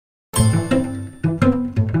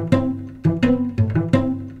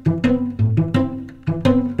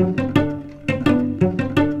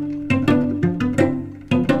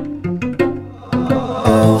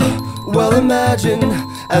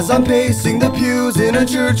I'm pacing the pews in a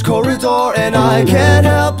church corridor, and I can't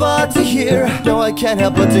help but to hear, no, I can't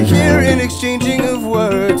help but to hear an exchanging of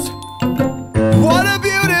words. What a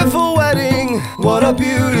beautiful wedding, what a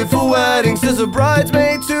beautiful wedding, says a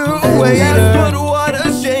bridesmaid to a waiter. Yes, but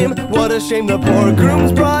what a shame, the poor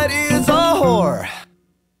groom's bride is a whore.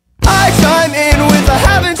 I chime in with a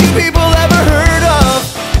haven't you people ever heard of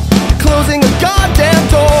closing a goddamn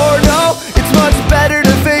door? No, it's much better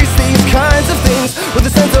to face these kinds of things with a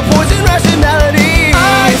sense of poison rationality.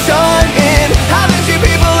 I chime in, haven't you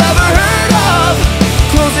people ever heard of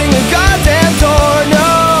closing a goddamn door? No,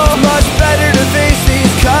 it's much better to face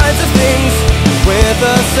these kinds of things with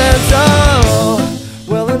a sense of,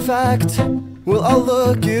 well, in fact, well, I'll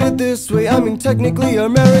look at it this way. I mean, technically our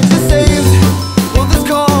marriage is saved. Well, this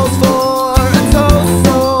calls for a toast,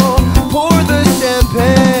 so pour the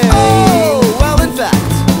champagne. Oh, well, in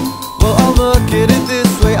fact, well, I'll look at it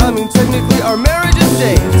this way. I mean, technically our marriage is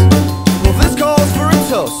saved.